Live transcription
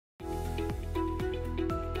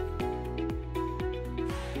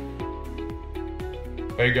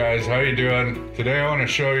Hey guys, how you doing? Today I want to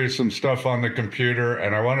show you some stuff on the computer,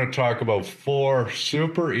 and I want to talk about 4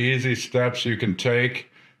 super easy steps you can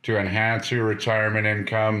take to enhance your retirement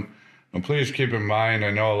income. And please keep in mind,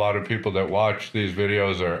 I know a lot of people that watch these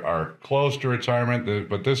videos are close to retirement,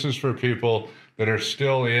 but this is for people that are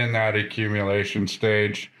still in that accumulation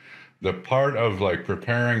stage. The part of like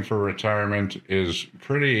preparing for retirement is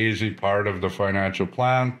pretty easy part of the financial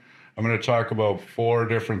plan. I'm going to talk about 4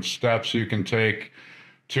 different steps you can take.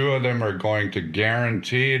 2 of them are going to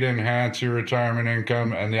guaranteed enhance your retirement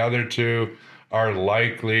income, and the other 2 are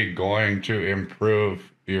likely going to improve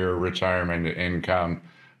your retirement income.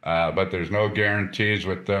 But there's no guarantees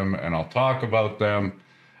with them, and I'll talk about them.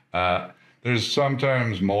 There's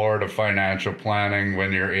sometimes more to financial planning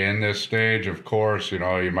when you're in this stage. Of course,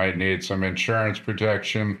 you might need some insurance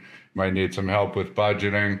protection, you might need some help with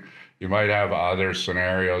budgeting, you might have other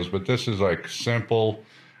scenarios, but this is like simple.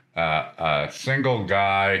 A single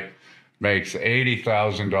guy makes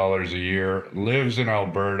 $80,000 a year, lives in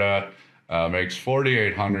Alberta, makes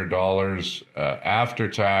 $4,800 after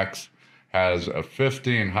tax, has a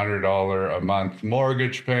 $1,500 a month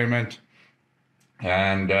mortgage payment,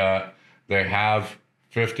 and they have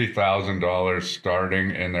 $50,000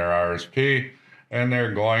 starting in their RSP, and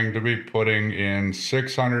they're going to be putting in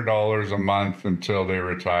 $600 a month until they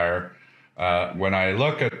retire. When I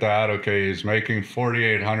look at that, okay, he's making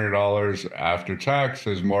 $4,800 after tax.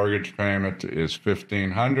 His mortgage payment is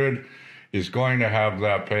 $1,500. He's going to have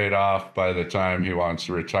that paid off by the time he wants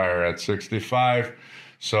to retire at 65.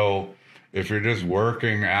 So if you're just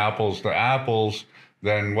working apples to apples,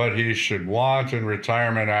 then what he should want in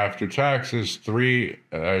retirement after tax is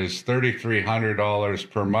 $3,300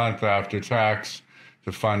 per month after tax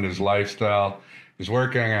to fund his lifestyle. He's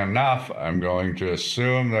working enough. I'm going to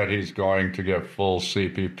assume that he's going to get full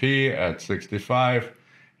CPP at 65.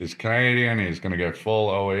 He's Canadian. He's going to get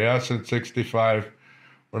full OAS at 65.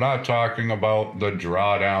 We're not talking about the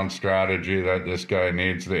drawdown strategy that this guy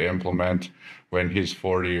needs to implement when he's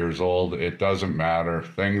 40 years old. It doesn't matter.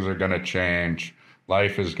 Things are going to change.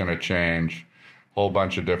 Life is going to change. A whole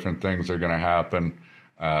bunch of different things are going to happen.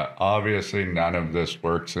 Obviously, none of this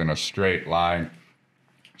works in a straight line.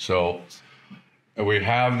 So we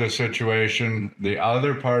have the situation. The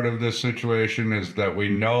other part of this situation is that we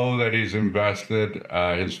know that he's invested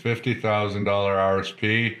his $50,000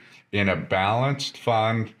 RSP in a balanced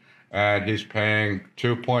fund, and he's paying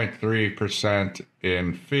 2.3%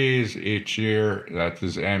 in fees each year. That's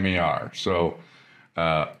his MER. So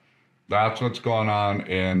that's what's going on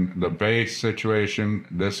in the base situation.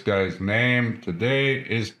 This guy's name today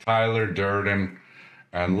is Tyler Durden,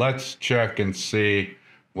 and let's check and see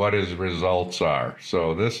what his results are.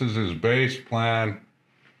 So this is his base plan,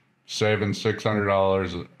 saving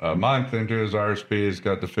 $600 a month into his RSP. He's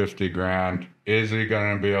got the 50 grand. Is he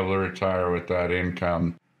going to be able to retire with that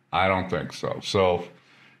income? I don't think so. So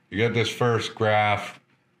you get this first graph,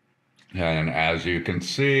 and as you can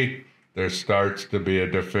see, there starts to be a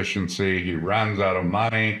deficiency. He runs out of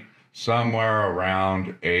money somewhere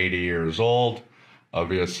around 80 years old.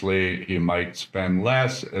 Obviously, he might spend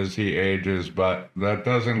less as he ages, but that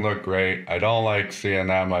doesn't look great. I don't like seeing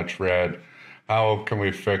that much red. How can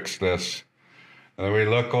we fix this? And then we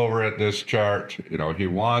look over at this chart. He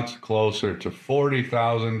wants closer to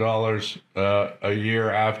 $40,000 a year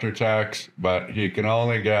after tax, but he can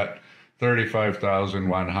only get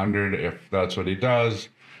 $35,100 if that's what he does.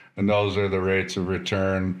 And those are the rates of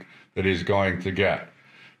return that he's going to get.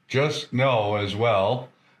 Just know as well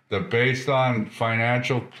that based on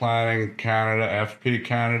Financial Planning Canada, FP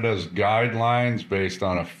Canada's guidelines, based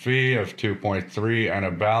on a fee of 2.3 and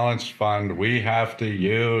a balanced fund, we have to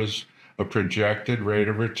use a projected rate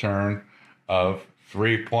of return of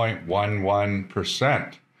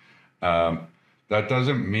 3.11%. That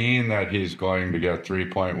doesn't mean that he's going to get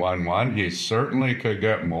 3.11. He certainly could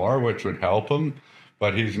get more, which would help him,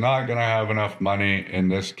 but he's not going to have enough money in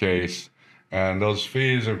this case, and those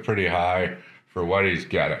fees are pretty high for what he's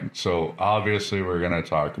getting. So obviously we're going to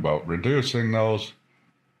talk about reducing those.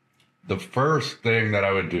 The first thing that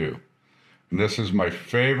I would do, and this is my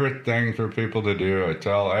favorite thing for people to do, I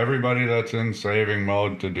tell everybody that's in saving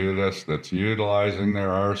mode to do this, that's utilizing their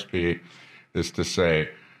RSP, is to say,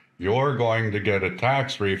 you're going to get a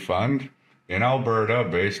tax refund in Alberta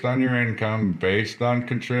based on your income, based on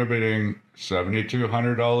contributing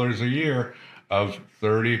 $7,200 a year of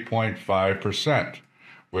 30.5%.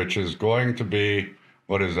 which is going to be,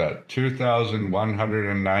 what is that,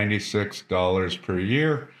 $2,196 per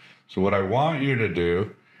year. So what I want you to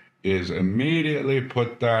do is immediately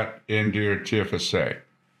put that into your TFSA.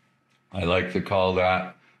 I like to call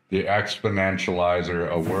that the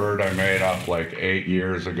exponentializer, a word I made up like 8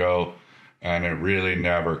 years ago, and it really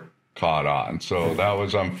never caught on. So that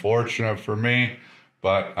was unfortunate for me,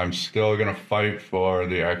 but I'm still going to fight for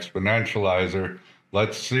the exponentializer.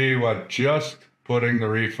 Let's see what just putting the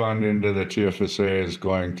refund into the TFSA is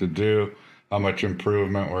going to do, how much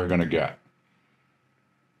improvement we're going to get.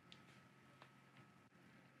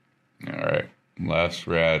 All right, last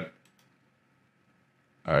red.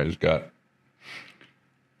 All right,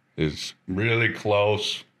 is really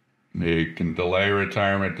close. He can delay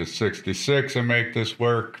retirement to 66 and make this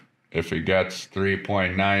work. If he gets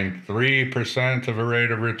 3.93% of a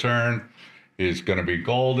rate of return, he's going to be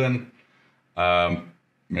golden.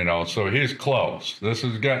 You know, so he's close. This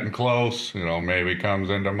is getting close. You know, maybe comes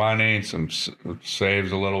into money,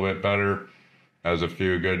 saves a little bit better, has a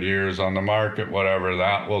few good years on the market, whatever,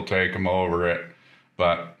 that will take him over it.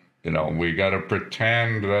 But, you know, we got to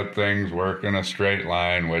pretend that things work in a straight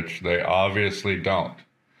line, which they obviously don't.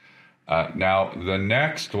 Now, the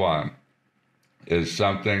next one is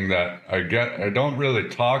something that I don't really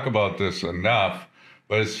talk about this enough,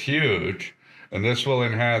 but it's huge, and this will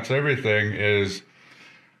enhance everything, is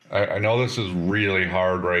I know this is really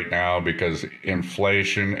hard right now because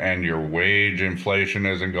inflation and your wage inflation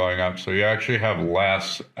isn't going up. So you actually have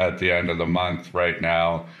less at the end of the month right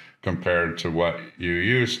now compared to what you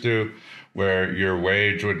used to, where your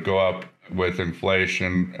wage would go up with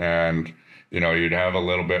inflation and, you know, you'd have a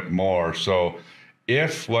little bit more. So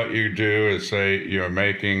if what you do is, say you're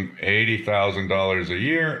making $80,000 a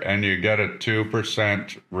year and you get a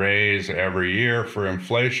 2% raise every year for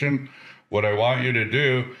inflation, what I want you to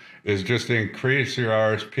do is just increase your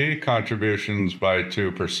RSP contributions by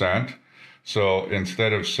 2%. So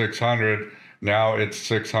instead of 600, now it's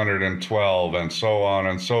 612, and so on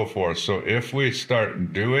and so forth. So if we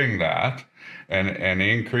start doing that and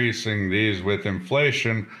increasing these with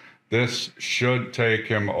inflation, this should take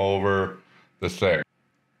him over the thing.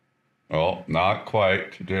 Well, not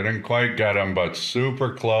quite. Didn't quite get him, but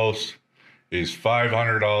super close. He's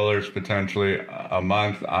 $500 potentially a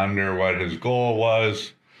month under what his goal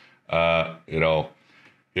was. You know,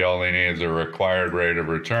 he only needs a required rate of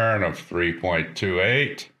return of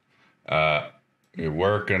 3.28. You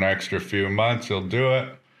work an extra few months, he'll do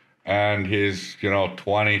it. And he's, you know,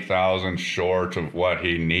 20,000 short of what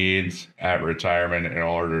he needs at retirement in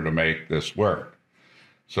order to make this work.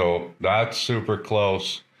 So that's super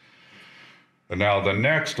close. And now the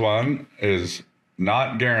next one is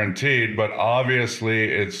not guaranteed, but obviously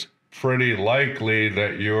it's pretty likely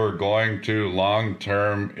that you're going to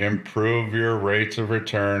long-term improve your rates of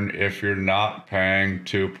return if you're not paying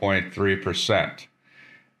 2.3%.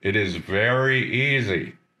 It is very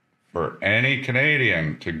easy for any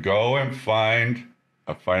Canadian to go and find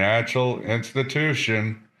a financial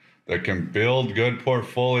institution that can build good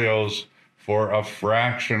portfolios for a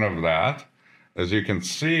fraction of that. As you can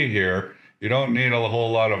see here, you don't need a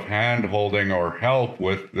whole lot of hand-holding or help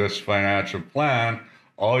with this financial plan.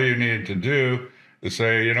 All you need to do is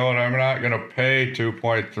say, you know what, I'm not going to pay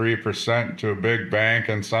 2.3% to a big bank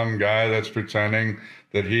and some guy that's pretending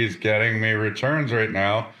that he's getting me returns right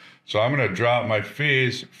now. So I'm going to drop my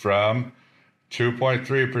fees from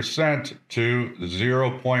 2.3% to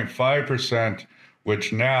 0.5%,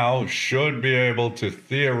 which now should be able to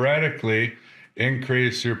theoretically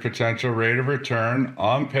increase your potential rate of return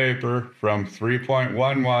on paper from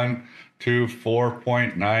 3.11 to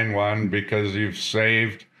 4.91 because you've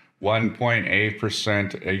saved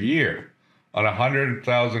 1.8% a year. On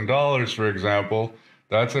 $100,000, for example,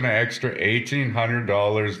 that's an extra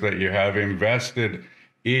 $1,800 that you have invested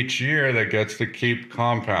each year that gets to keep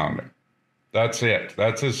compounding. That's it.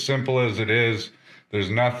 That's as simple as it is.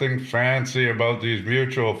 There's nothing fancy about these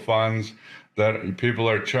mutual funds that people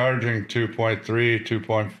are charging 2.3,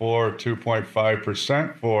 2.4,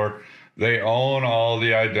 2.5% for. They own all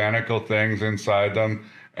the identical things inside them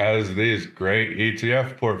as these great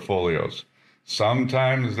ETF portfolios.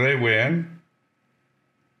 Sometimes they win,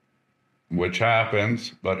 which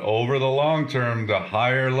happens, but over the long term, the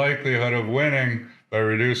higher likelihood of winning by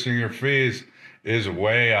reducing your fees is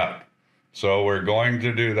way up. So we're going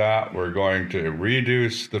to do that. We're going to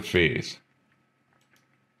reduce the fees.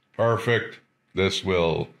 Perfect. This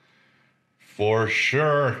will for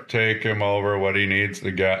sure take him over what he needs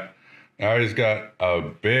to get. Now he's got a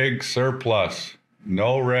big surplus,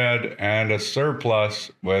 no red, and a surplus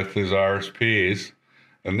with his RSPs.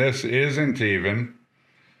 And this isn't even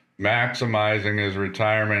maximizing his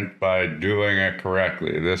retirement by doing it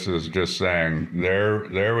correctly. This is just saying,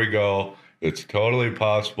 there we go. It's totally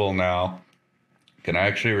possible now. Can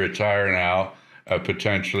actually retire now,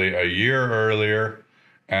 potentially a year earlier,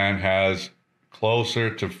 and has closer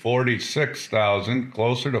to $46,000,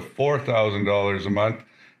 closer to $4,000 a month,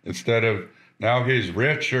 instead of now he's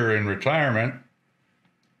richer in retirement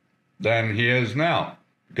than he is now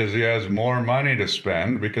because he has more money to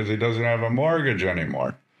spend because he doesn't have a mortgage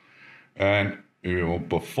anymore. And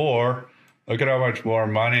before, look at how much more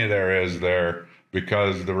money there is there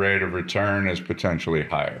because the rate of return is potentially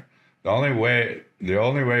higher. The only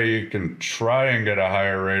way you can try and get a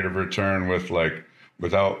higher rate of return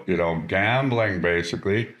without gambling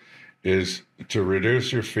basically is to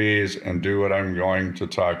reduce your fees and do what I'm going to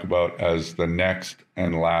talk about as the next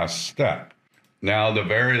and last step. Now, the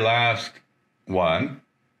very last one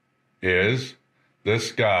is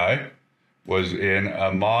this guy was in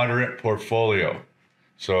a moderate portfolio.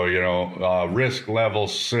 So, risk level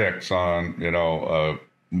 6 on,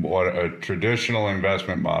 what a traditional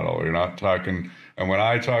investment model. You're not talking, and when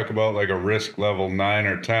I talk about like a risk level 9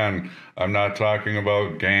 or 10, I'm not talking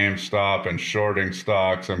about GameStop and shorting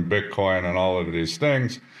stocks and Bitcoin and all of these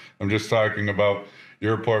things. I'm just talking about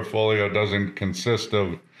your portfolio doesn't consist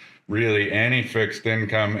of really any fixed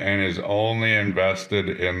income and is only invested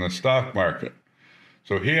in the stock market.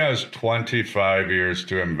 So he has 25 years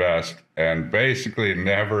to invest, and basically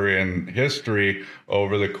never in history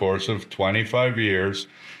over the course of 25 years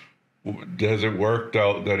has it worked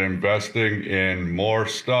out that investing in more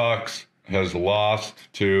stocks has lost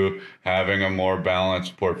to having a more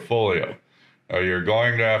balanced portfolio. You're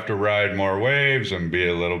going to have to ride more waves and be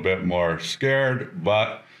a little bit more scared,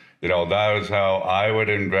 but that is how I would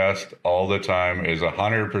invest all the time, is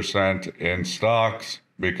 100% in stocks,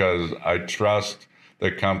 because I trust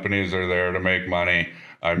that companies are there to make money.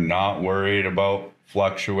 I'm not worried about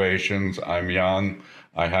fluctuations. I'm young.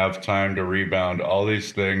 I have time to rebound. All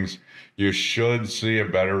these things. You should see a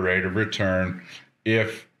better rate of return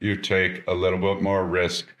if you take a little bit more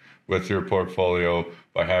risk with your portfolio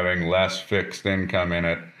by having less fixed income in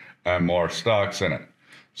it and more stocks in it.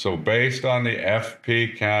 So based on the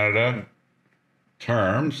FP Canada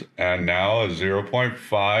terms and now a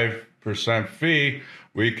 0.5% fee,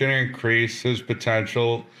 we can increase his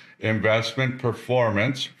potential investment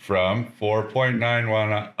performance from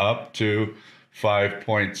 4.91 up to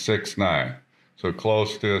 5.69. So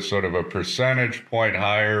close to sort of a percentage point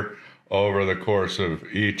higher over the course of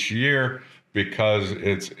each year because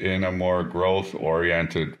it's in a more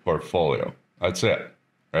growth-oriented portfolio. That's it,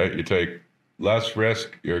 right? You take less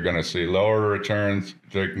risk, you're going to see lower returns.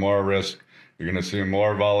 You take more risk, you're going to see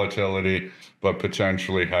more volatility, but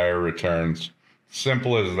potentially higher returns.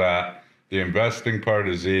 Simple as that. The investing part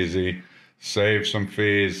is easy. Save some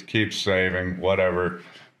fees, keep saving, whatever.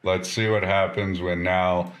 Let's see what happens when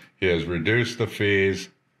now he has reduced the fees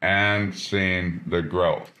and seen the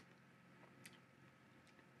growth.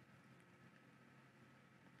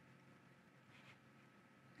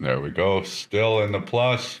 There we go, still in the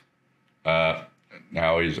plus.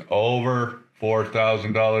 Now he's over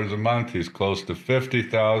 $4,000 a month. He's close to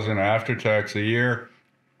 $50,000 after tax a year.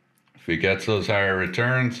 If he gets those higher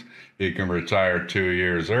returns, he can retire 2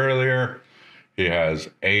 years earlier. He has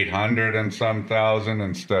 800 and some thousand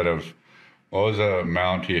instead of, what was the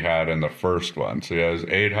amount he had in the first one? So he has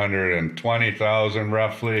 820,000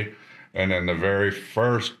 roughly. And in the very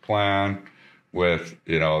first plan with,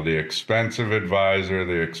 the expensive advisor,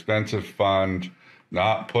 the expensive fund,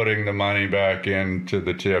 not putting the money back into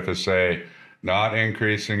the TFSA, not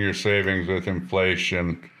increasing your savings with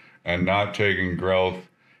inflation, and not taking growth,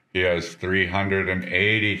 he has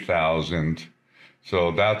 380,000.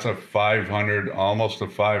 So that's almost a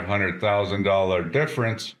 $500,000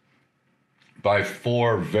 difference by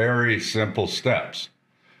 4 very simple steps.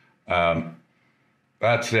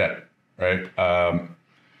 That's it, right?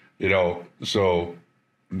 So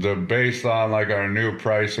based on like our new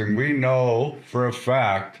pricing, we know for a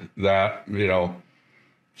fact that,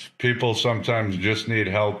 people sometimes just need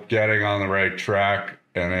help getting on the right track.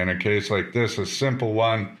 And in a case like this, a simple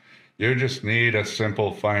one, you just need a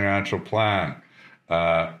simple financial plan.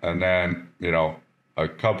 And then, a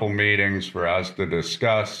couple meetings for us to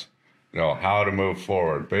discuss, how to move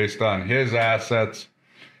forward. Based on his assets,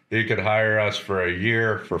 he could hire us for a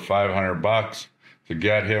year for $500 to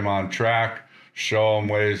get him on track, show him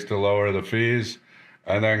ways to lower the fees,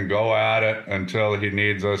 and then go at it until he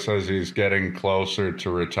needs us as he's getting closer to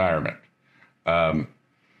retirement.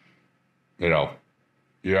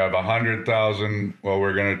 You have 100,000. Well,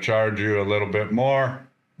 we're going to charge you a little bit more,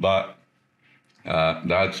 but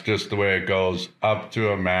that's just the way it goes, up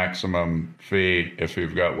to a maximum fee if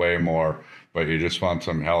you've got way more, but you just want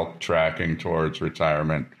some help tracking towards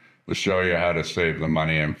retirement. We'll show you how to save the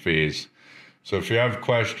money and fees. So if you have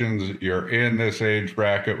questions, you're in this age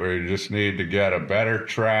bracket where you just need to get a better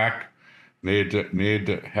track need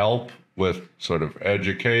help with sort of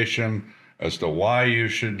education as to why you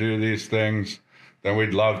should do these things, then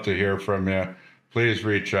we'd love to hear from you. Please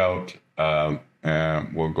reach out,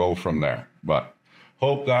 and we'll go from there. But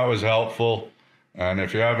hope that was helpful. And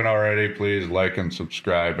if you haven't already, please like and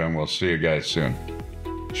subscribe, and we'll see you guys soon.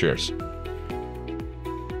 Cheers.